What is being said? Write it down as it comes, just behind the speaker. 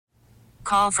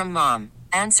Call from mom.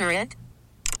 Answer it.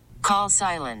 Call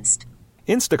silenced.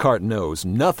 Instacart knows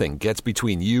nothing gets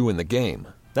between you and the game.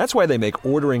 That's why they make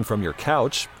ordering from your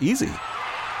couch easy.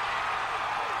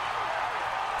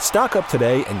 Stock up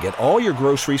today and get all your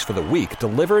groceries for the week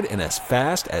delivered in as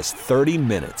fast as 30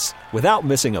 minutes without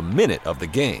missing a minute of the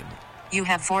game. You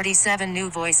have 47 new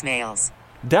voicemails.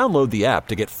 Download the app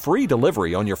to get free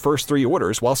delivery on your first 3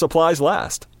 orders while supplies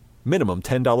last. Minimum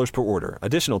 $10 per order.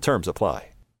 Additional terms apply.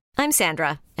 I'm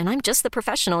Sandra, and I'm just the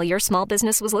professional your small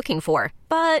business was looking for.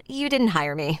 But you didn't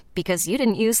hire me because you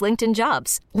didn't use LinkedIn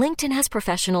Jobs. LinkedIn has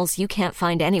professionals you can't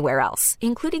find anywhere else,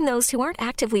 including those who aren't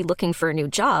actively looking for a new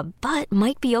job, but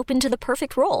might be open to the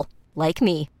perfect role, like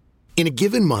me. In a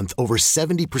given month, over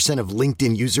 70% of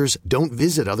LinkedIn users don't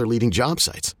visit other leading job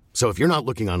sites. So if you're not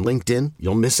looking on LinkedIn,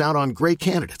 you'll miss out on great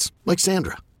candidates like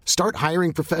Sandra. Start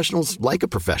hiring professionals like a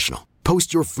professional.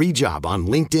 Post your free job on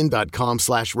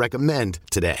linkedin.com/recommend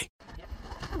today.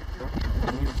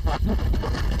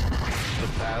 The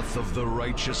path of the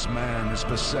righteous man is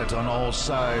beset on all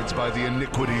sides by the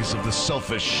iniquities of the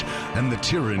selfish and the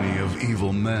tyranny of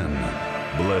evil men.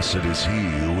 Blessed is he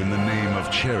who in the name of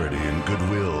charity and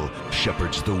goodwill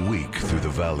shepherds the weak through the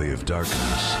valley of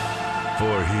darkness.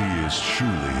 For he is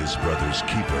truly his brother's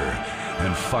keeper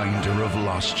and finder of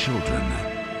lost children.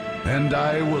 And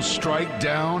I will strike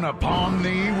down upon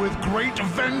thee with great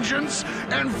vengeance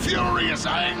and furious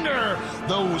anger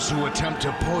those who attempt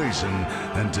to poison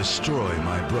and destroy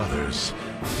my brothers.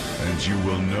 And you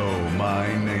will know my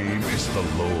name is the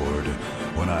Lord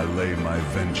when I lay my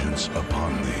vengeance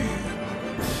upon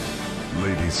thee.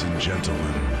 Ladies and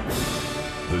gentlemen,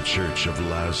 the Church of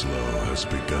Laszlo has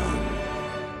begun.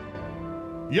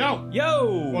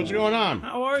 Yo! What's going on?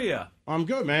 How are you? I'm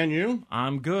good, man. You?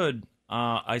 I'm good.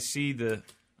 I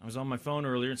was on my phone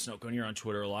earlier, and Snowcone, you're on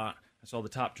Twitter a lot. I saw the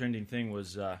top trending thing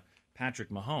was Patrick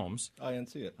Mahomes. I didn't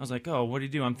see it. I was like, oh, what do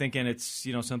you do? I'm thinking it's,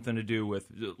 something to do with,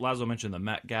 Laszlo mentioned the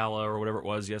Met Gala or whatever it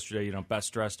was yesterday,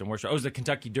 best dressed and worst. Oh, it was the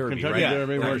Kentucky Derby, right?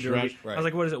 Derby, worst dressed. Right. I was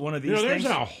like, what is it, one of these things? There's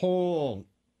a whole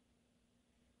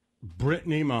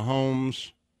Brittany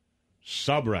Mahomes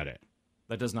subreddit.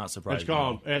 That does not surprise me.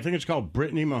 I think it's called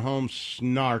Brittany Mahomes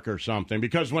Snark or something,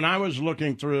 because when I was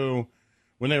looking through,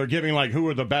 when they were giving, who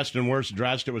were the best and worst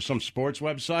dressed, it was some sports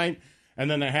website,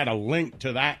 and then they had a link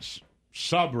to that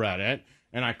subreddit,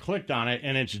 and I clicked on it,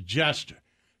 and it's just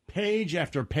page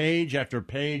after page after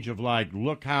page of,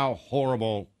 look how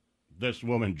horrible this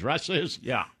woman dresses.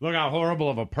 Yeah. Look how horrible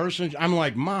of a person. I'm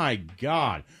like, my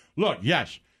God. Look,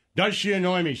 yes. Does she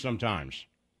annoy me sometimes?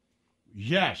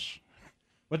 Yes.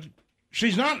 But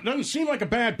doesn't seem like a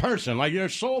bad person. Your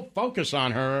sole focus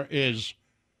on her is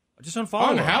just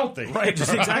unfollow unhealthy. Her. Right,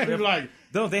 just exactly. Right?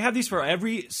 Though they have these for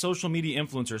every social media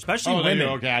influencer, especially women.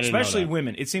 Okay, especially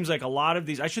women. It seems like a lot of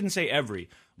these, I shouldn't say every,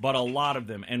 but a lot of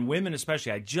them, and women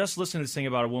especially. I just listened to this thing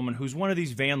about a woman who's one of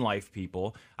these van life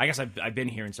people. I guess I've been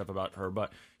hearing stuff about her,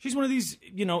 but she's one of these,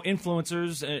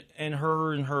 influencers, and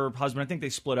her husband, I think they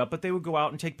split up, but they would go out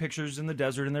and take pictures in the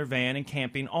desert in their van and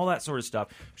camping, all that sort of stuff.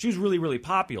 She was really, really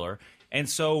popular, and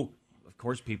so of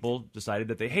course, people decided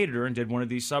that they hated her and did one of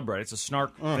these subreddits, a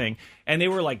snark thing, and they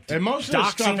were and most of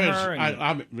the stuff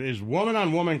is woman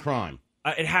on woman crime.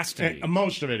 It has to be.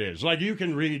 Most of it is. You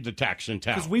can read the text and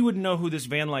tell. Because we wouldn't know who this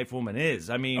van life woman is.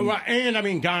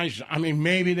 Guys,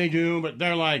 maybe they do, but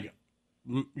they're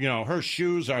her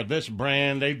shoes are this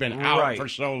brand. They've been out for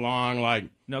so long.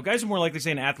 No, guys are more likely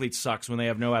saying an athlete sucks when they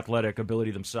have no athletic ability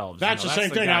themselves. That's the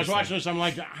same thing. I was watching this. I'm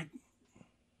like,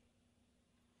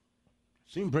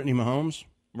 seen Brittany Mahomes?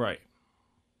 Right.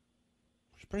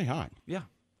 She's pretty hot. Yeah.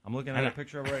 I'm looking at a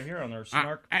picture of her right here on their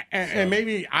snark. And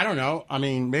maybe, I don't know.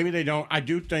 Maybe they don't. I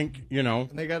do think, And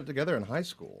they got it together in high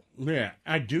school. Yeah.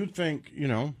 I do think,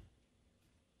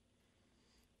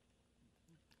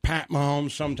 Pat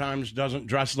Mahomes sometimes doesn't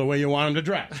dress the way you want him to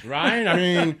dress,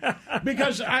 right?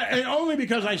 Because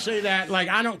I say that,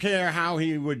 I don't care how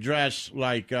he would dress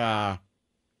if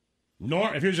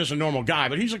he was just a normal guy,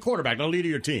 but he's a quarterback, the leader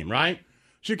of your team, right?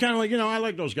 So you're kind of I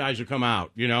like those guys who come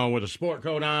out, with a sport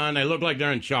coat on. They look like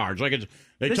they're in charge.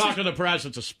 They talk to the press.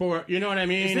 It's a sport. You know what I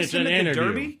mean? It's an interview.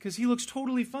 Derby? Because he looks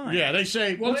totally fine. Yeah, they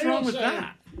say, what's wrong with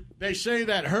that? They say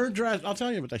that her dress, I'll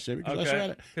tell you what they say because I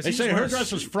said it. They say her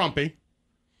dress is frumpy.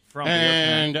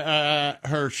 And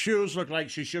her shoes look like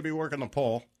she should be working the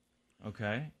pole.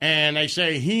 Okay. And they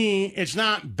say it's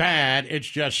not bad. It's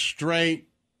just straight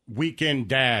weekend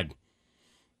dad.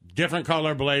 Different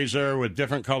color blazer with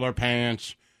different color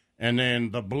pants, and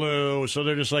then the blue. So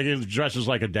they're just he dresses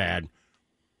like a dad.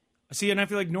 See, and I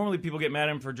feel like normally people get mad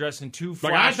at him for dressing too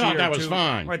flashy. Like, I thought that was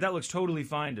fine. Right, that looks totally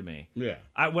fine to me. Yeah.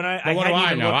 What do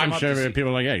I know? I'm sure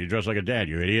people are like, yeah, you dress like a dad,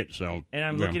 you idiot. So. And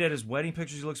I'm looking at his wedding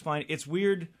pictures. He looks fine. It's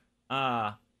weird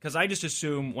because I just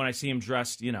assume when I see him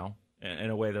dressed, in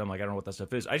a way that I'm like, I don't know what that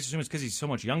stuff is. I just assume it's because he's so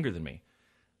much younger than me.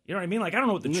 You know what I mean? Like, I don't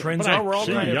know what the trends are. We're all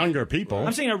kind of younger people.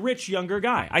 I'm seeing a rich, younger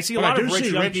guy. I see a lot of rich,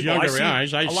 young people. Younger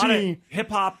guys. I see a lot of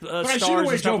hip-hop stars I see the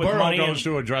way Joe Burrow goes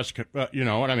to a dress, you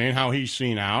know what I mean, how he's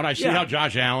seen out. I see how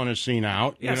Josh Allen is seen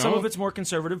out. Yeah, some of it's more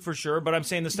conservative for sure, but I'm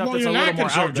saying the stuff that's a little more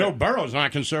out there. Joe Burrow's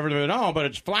not conservative at all, but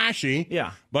it's flashy.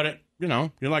 Yeah. But, you're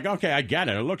like, okay, I get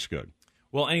it. It looks good.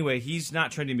 Well, anyway, he's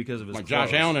not trending because of his clothes.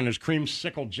 Josh Allen in his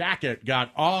creamsicle jacket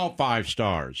got all 5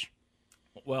 stars.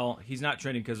 Well, he's not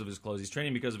trending because of his clothes. He's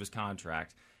trending because of his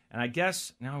contract. And I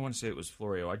guess, now I want to say it was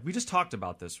Florio. We just talked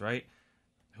about this, right?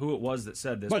 Who it was that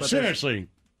said this. But seriously,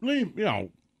 Brittany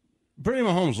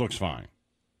Mahomes looks fine.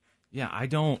 Yeah, I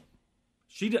don't.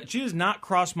 She does not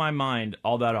cross my mind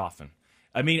all that often.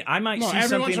 I mean, I might see something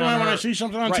every once in a while when I see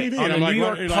something on TV, and I'm like,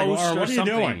 what are you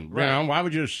doing? Right. Why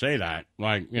would you say that?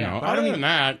 Other than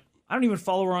that. I don't even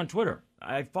follow her on Twitter.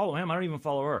 I follow him. I don't even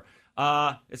follow her.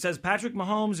 It says Patrick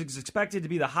Mahomes is expected to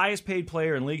be the highest paid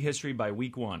player in league history by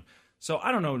week 1. So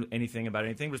I don't know anything about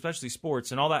anything, but especially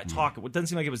sports and all that talk. It doesn't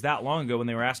seem like it was that long ago when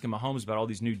they were asking Mahomes about all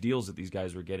these new deals that these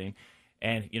guys were getting,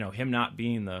 and him not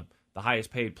being the highest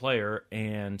paid player.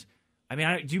 And I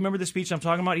mean, do you remember the speech I'm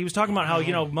talking about? He was talking about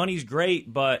how money's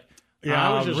great, but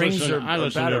I was just rings are I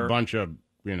listened better. to a bunch of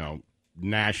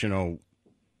national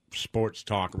sports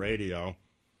talk radio,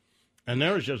 and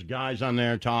there was just guys on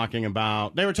there talking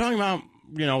about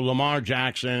Lamar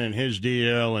Jackson and his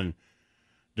deal, and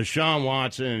Deshaun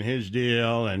Watson and his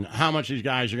deal, and how much these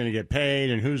guys are going to get paid,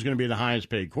 and who's going to be the highest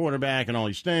paid quarterback, and all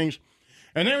these things.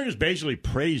 And they were just basically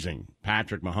praising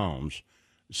Patrick Mahomes,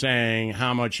 saying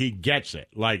how much he gets it.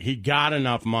 Like, he got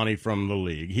enough money from the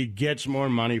league. He gets more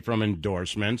money from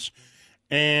endorsements.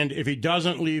 And if he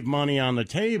doesn't leave money on the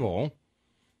table,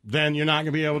 then you're not going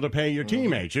to be able to pay your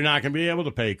teammates. You're not going to be able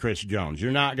to pay Chris Jones.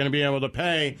 You're not going to be able to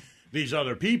pay these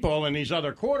other people, and these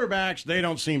other quarterbacks, they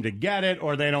don't seem to get it,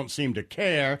 or they don't seem to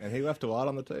care. And he left a lot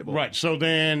on the table. Right. So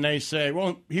then they say,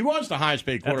 well, he was the highest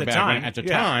paid quarterback at the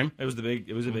time. It was a big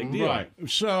deal. Right.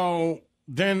 So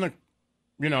then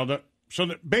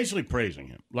basically praising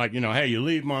him. Like, hey, you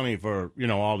leave money for,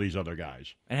 all these other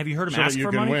guys. And have you heard him ask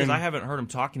for money? Because I haven't heard him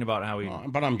talking about how he...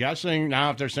 but I'm guessing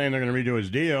now if they're saying they're going to redo his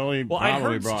deal, he probably I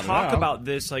heard brought talk it up. about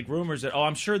this, like rumors that,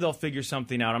 I'm sure they'll figure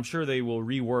something out. I'm sure they will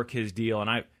rework his deal.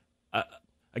 And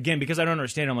again, because I don't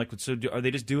understand, I'm like, so are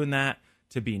they just doing that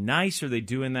to be nice? Are they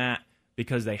doing that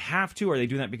because they have to? Are they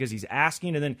doing that because he's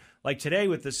asking? And then, like today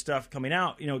with this stuff coming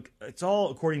out, it's all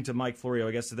according to Mike Florio.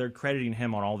 I guess so they're crediting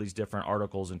him on all these different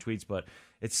articles and tweets. But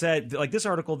it said, like this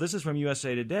article, this is from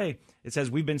USA Today. It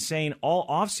says, we've been saying all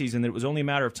offseason that it was only a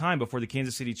matter of time before the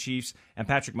Kansas City Chiefs and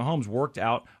Patrick Mahomes worked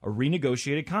out a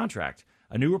renegotiated contract.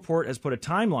 A new report has put a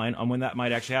timeline on when that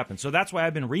might actually happen. So that's why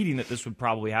I've been reading that this would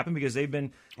probably happen, because they've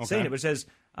been saying it. But it says,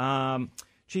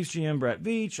 Chiefs GM Brett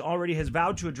Veach already has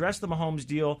vowed to address the Mahomes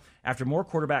deal after more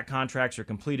quarterback contracts are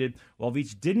completed. While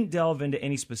Veach didn't delve into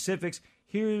any specifics,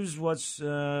 here's what's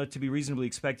to be reasonably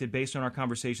expected based on our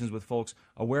conversations with folks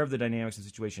aware of the dynamics of the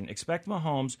situation. Expect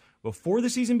Mahomes, before the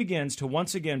season begins, to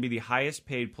once again be the highest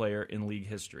paid player in league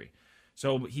history.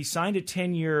 So he signed a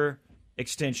 10-year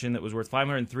extension that was worth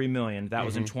 $503 million. That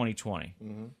was in 2020.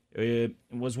 It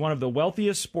was one of the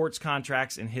wealthiest sports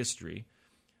contracts in history.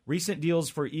 Recent deals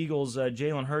for Eagles,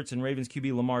 Jalen Hurts, and Ravens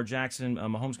QB Lamar Jackson,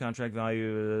 Mahomes contract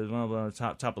value,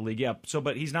 top of the league. Yeah,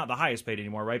 but he's not the highest paid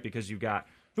anymore, right? Because you've got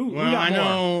who got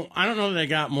more? I don't know that they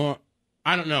got more.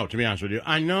 I don't know, to be honest with you.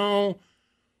 I know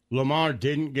Lamar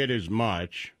didn't get as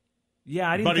much. Yeah,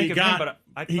 I didn't think of him, but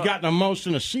I thought he got the most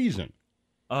in a season.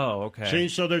 Oh, okay. See,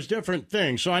 so there's different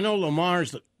things. So I know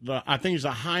Lamar's I think he's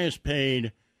the highest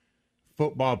paid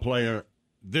football player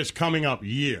this coming up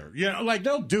year. Like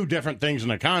they'll do different things in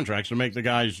the contracts to make the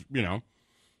guys, to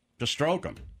stroke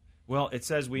them. Well, it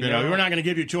says we're not going to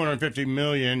give you $250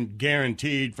 million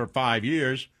guaranteed for 5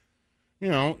 years.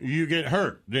 You get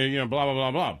hurt. Blah blah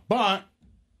blah blah. But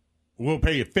we'll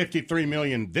pay you $53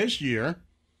 million this year,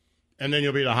 and then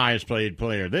you'll be the highest paid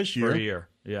player this year. For a year,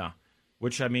 yeah.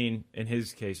 Which, I mean, in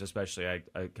his case especially, I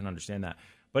can understand that.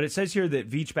 But it says here that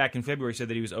Veach back in February said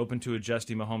that he was open to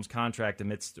adjusting Mahomes' contract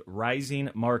amidst rising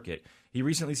market. He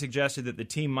recently suggested that the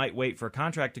team might wait for a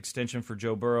contract extension for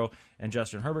Joe Burrow and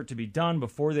Justin Herbert to be done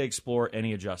before they explore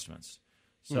any adjustments.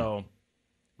 So,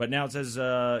 but now it says,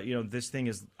 this thing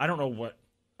is, I don't know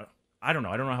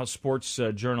how sports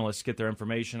journalists get their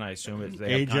information. I assume it's they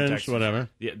agents, have contacts, whatever.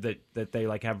 that they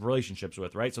like have relationships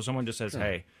with, right? So someone just says,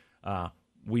 hey,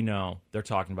 We know they're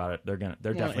talking about it. They're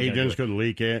definitely agents could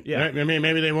leak it. Yeah. I mean,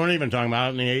 maybe they weren't even talking about it,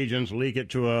 and the agents leak it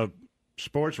to a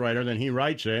sports writer, then he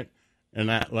writes it, and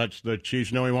that lets the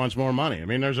Chiefs know he wants more money. I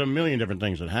mean, there's a million different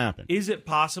things that happen. Is it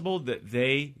possible that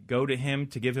they go to him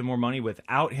to give him more money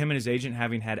without him and his agent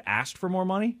having had asked for more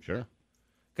money? Sure.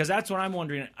 Because that's what I'm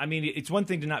wondering. I mean, it's one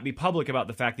thing to not be public about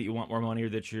the fact that you want more money or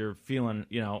that you're feeling,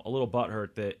 a little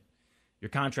butthurt that your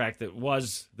contract that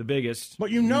was the biggest.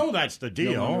 But that's the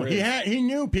deal. He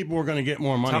knew people were going to get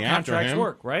more money after him. Contracts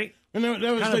work, right? And that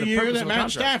was the year that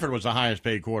Matt Stafford was the highest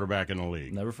paid quarterback in the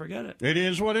league. Never forget it. It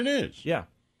is what it is. Yeah.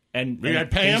 And you got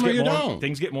to pay him or you don't.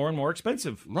 Things get more and more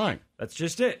expensive. Right. That's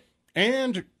just it.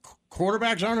 And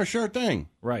quarterbacks aren't a sure thing.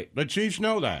 Right. The Chiefs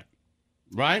know that.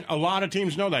 Right? A lot of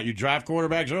teams know that. You draft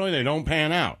quarterbacks early, they don't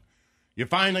pan out. You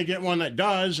finally get one that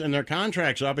does, and their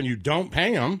contract's up, and you don't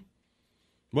pay them,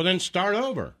 well, then start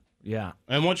over. Yeah.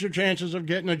 And what's your chances of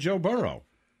getting a Joe Burrow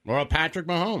or a Patrick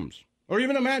Mahomes or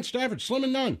even a Matt Stafford? Slim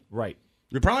and none. Right.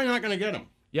 You're probably not going to get them.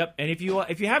 Yep. And if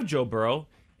you have Joe Burrow,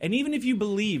 and even if you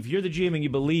believe, you're the GM and you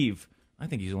believe, I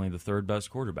think he's only the third best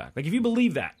quarterback. Like, if you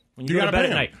believe that, when you go to bed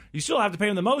at night, you still have to pay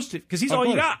him the most because he's all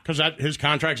you got. Because his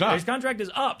contract's up. His contract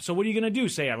is up. So what are you going to do?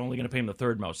 Say, I'm only going to pay him the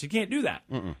third most. You can't do that.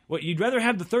 What you'd rather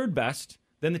have the third best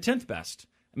than the 10th best.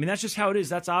 I mean, that's just how it is.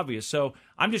 That's obvious. So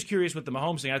I'm just curious with the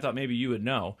Mahomes thing. I thought maybe you would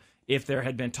know if there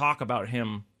had been talk about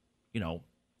him,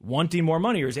 wanting more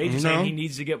money or his agent saying he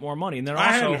needs to get more money. And then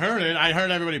I hadn't heard it. I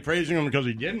heard everybody praising him because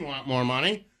he didn't want more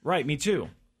money. Right, me too.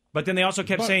 But then they also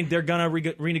kept saying they're going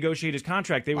to renegotiate his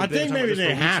contract. I think maybe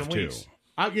they have to.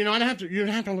 You'd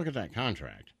have to look at that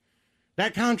contract.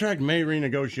 That contract may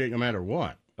renegotiate no matter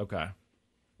what. Okay.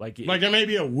 Like there may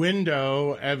be a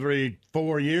window every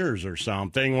 4 years or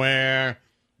something where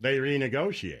they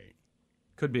renegotiate.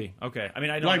 Could be. Okay. I mean,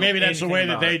 I don't know maybe that's the way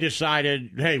that they it.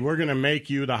 decided, hey, we're going to make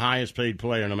you the highest paid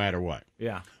player no matter what.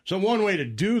 Yeah. So one way to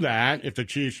do that, if the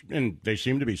Chiefs, and they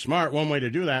seem to be smart, one way to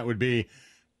do that would be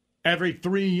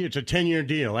it's a 10-year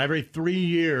deal. Every 3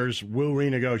 years, we'll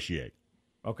renegotiate.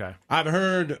 Okay. I've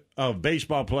heard of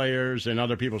baseball players and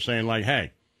other people saying, like,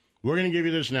 hey, we're going to give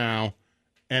you this now,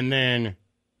 and then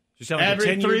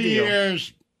every 3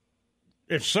 years,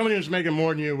 if somebody was making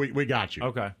more than you, we got you.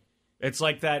 Okay. It's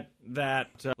like that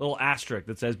little asterisk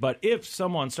that says, but if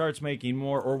someone starts making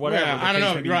more or whatever. Yeah, I don't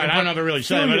know. Right, I don't know if it really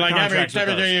said it, but like every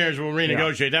 3 years, we'll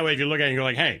renegotiate. That way, if you look at it, you're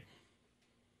like, hey,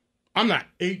 I'm not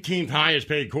 18th highest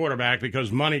paid quarterback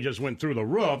because money just went through the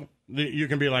roof. You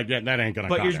can be like, that ain't going to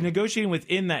But you're negotiating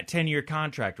within that 10-year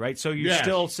contract, right? So you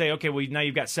still say, okay, well, now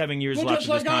you've got 7 years left of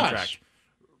this contract. Us.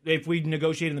 If we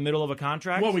negotiate in the middle of a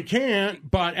contract? Well, we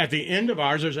can't, but at the end of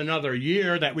ours, there's another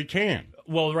year that we can.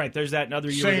 Well, right, there's that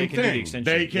another year they can do the extension.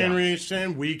 They can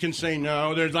rescind, we can say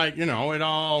no. There's it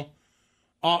all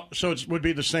so it would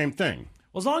be the same thing.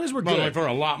 Well, as long as we're good. For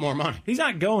a lot more money. He's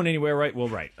not going anywhere, right? Well,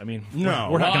 right. I mean, no,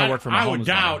 we're not going to work for Mahomes. I would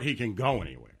doubt he can go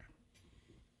anywhere.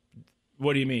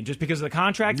 What do you mean? Just because of the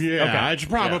contract? Yeah, okay. It's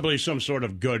probably some sort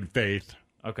of good faith.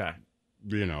 Okay.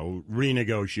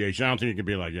 Renegotiation. I don't think you could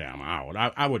be like, yeah, I'm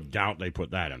out. I would doubt they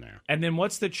put that in there. And then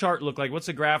what's the chart look like? What's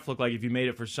the graph look like if you made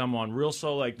it for someone real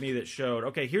slow like me that showed,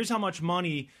 okay, here's how much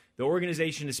money the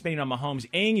organization is spending on Mahomes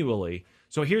annually.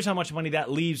 So here's how much money that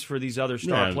leaves for these other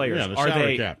star players. Yeah, the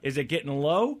salary cap. Is it getting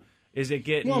low? Is it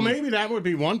getting... Well, maybe that would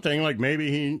be one thing. Like maybe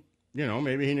he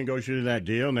negotiated that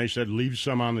deal and they said leave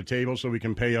some on the table so we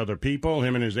can pay other people.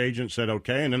 Him and his agent said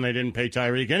okay, and then they didn't pay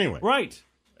Tyreek anyway. Right.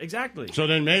 Exactly. So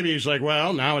then maybe he's like,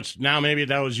 well, now maybe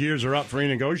those years are up for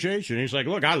renegotiation. He's like,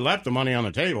 look, I left the money on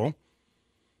the table,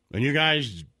 and you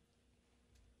guys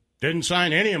didn't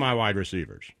sign any of my wide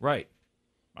receivers. Right.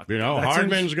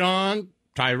 Hardman's gone,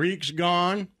 Tyreek's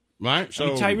gone, right?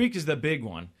 So Tyreek is the big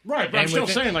one. Right, but I'm still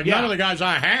saying, none of the guys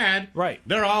I had, right,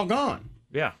 they're all gone.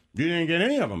 Yeah. You didn't get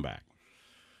any of them back.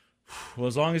 Well,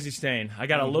 as long as he's staying. I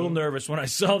got a little nervous when I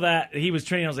saw that he was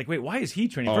training. I was like, wait, why is he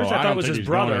training? First, I thought it was his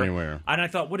brother. And I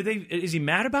thought, is he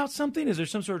mad about something? Is there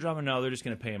some sort of drama? No, they're just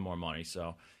going to pay him more money.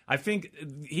 So I think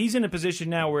he's in a position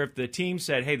now where if the team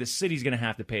said, hey, the city's going to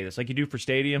have to pay this, like you do for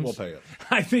stadiums. We'll pay it.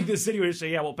 I think the city would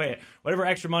say, yeah, we'll pay it. Whatever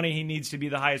extra money he needs to be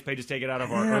the highest paid, just take it out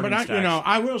of our earnings tax.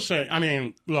 I will say,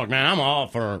 look, man, I'm all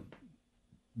for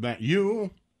that.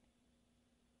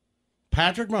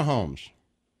 Patrick Mahomes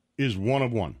is one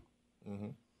of one. Mm-hmm.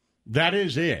 That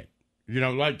is it.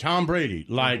 Like Tom Brady,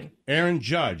 like Aaron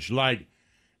Judge, like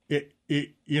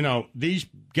these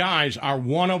guys are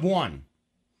one of one.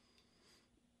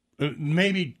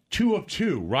 Maybe two of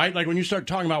two, right? Like when you start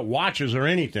talking about watches or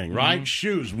anything, right? Mm-hmm.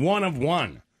 Shoes, one of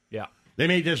one. Yeah. They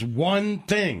made this one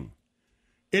thing.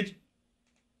 Get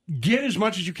as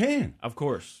much as you can. Of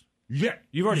course. Yeah.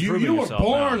 You've already proven yourself. You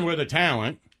were born with a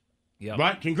talent. Yep.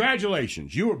 Right?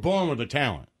 Congratulations. You were born with a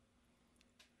talent.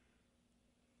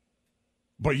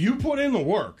 But you put in the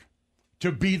work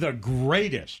to be the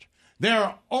greatest. There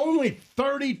are only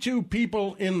 32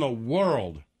 people in the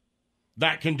world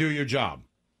that can do your job.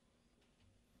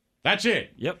 That's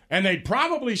it. Yep. And they'd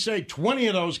probably say 20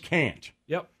 of those can't.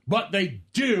 Yep. But they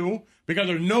do because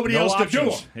there's nobody else to do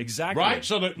them. Exactly. Right?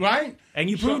 So that right? And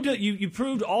you proved it, you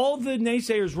proved all the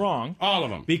naysayers wrong. All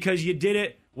of them. Because you did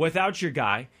it without your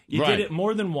guy. You Right. did it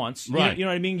more than once. Right. You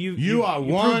know what I mean? You are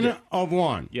one of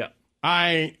one. Yeah.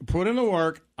 I put in the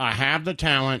work. I have the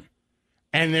talent.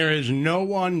 And there is no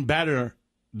one better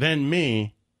than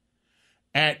me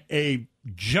at a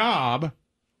job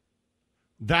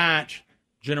that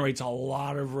generates a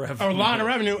lot of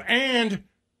revenue. And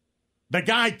the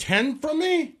guy 10 from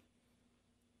me?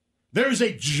 There's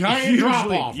a giant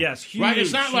drop-off. Yes, huge. Right?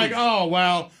 It's not like, oh,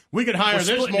 well, we could hire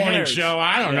this morning hairs. show.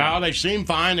 I don't know. They seem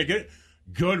fine. They get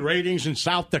good ratings in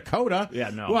South Dakota. Yeah,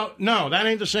 no. Well, no, that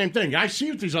ain't the same thing. I see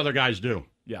what these other guys do.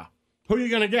 Yeah. Who are you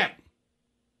going to get?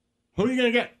 Who are you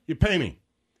going to get? You pay me.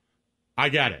 I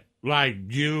get it. Like,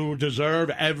 you deserve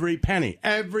every penny.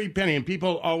 Every penny. And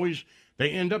people always, they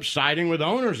end up siding with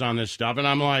owners on this stuff. And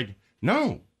I'm like,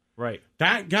 no. Right.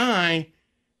 That guy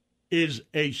is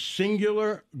a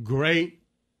singular great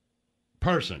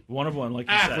person. One of one, like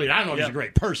you athlete. said. I don't know if he's a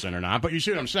great person or not, but you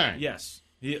see what I'm saying. Yes.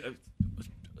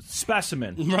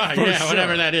 Specimen. Right, For yeah, sure.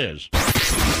 whatever that is.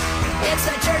 It's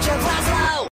the Church of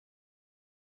Laszlo.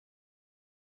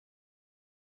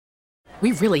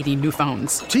 We really need new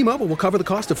phones. T-Mobile will cover the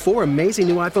cost of 4 amazing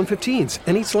new iPhone 15s,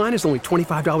 and each line is only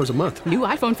 $25 a month. New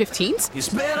iPhone 15s? It's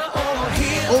better over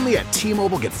here. Only at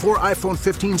T-Mobile, get 4 iPhone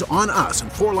 15s on us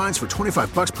and 4 lines for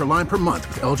 $25 per line per month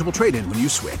with eligible trade-in when you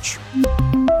switch.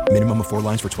 Minimum of 4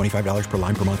 lines for $25 per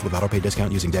line per month with autopay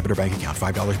discount using debit or bank account.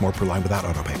 $5 more per line without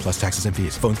autopay, plus taxes and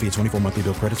fees. Phone fee at 24 monthly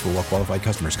bill credits for well-qualified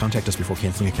customers. Contact us before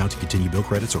canceling account to continue bill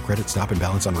credits or credit stop and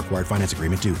balance on required finance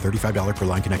agreement due. $35 per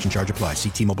line connection charge applies. See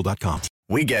T-Mobile.com.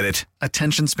 We get it.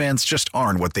 Attention spans just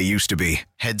aren't what they used to be.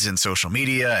 Heads in social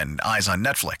media and eyes on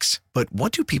Netflix. But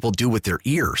what do people do with their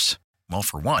ears? Well,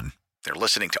 for one, they're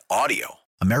listening to audio.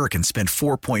 Americans spend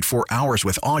 4.4 hours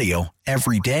with audio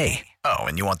every day. Oh,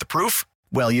 and you want the proof?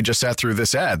 Well, you just sat through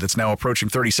this ad that's now approaching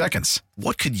 30 seconds.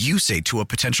 What could you say to a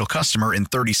potential customer in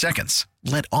 30 seconds?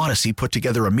 Let Odyssey put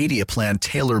together a media plan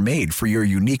tailor-made for your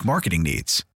unique marketing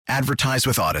needs. Advertise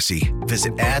with Odyssey.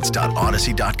 Visit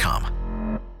ads.odyssey.com.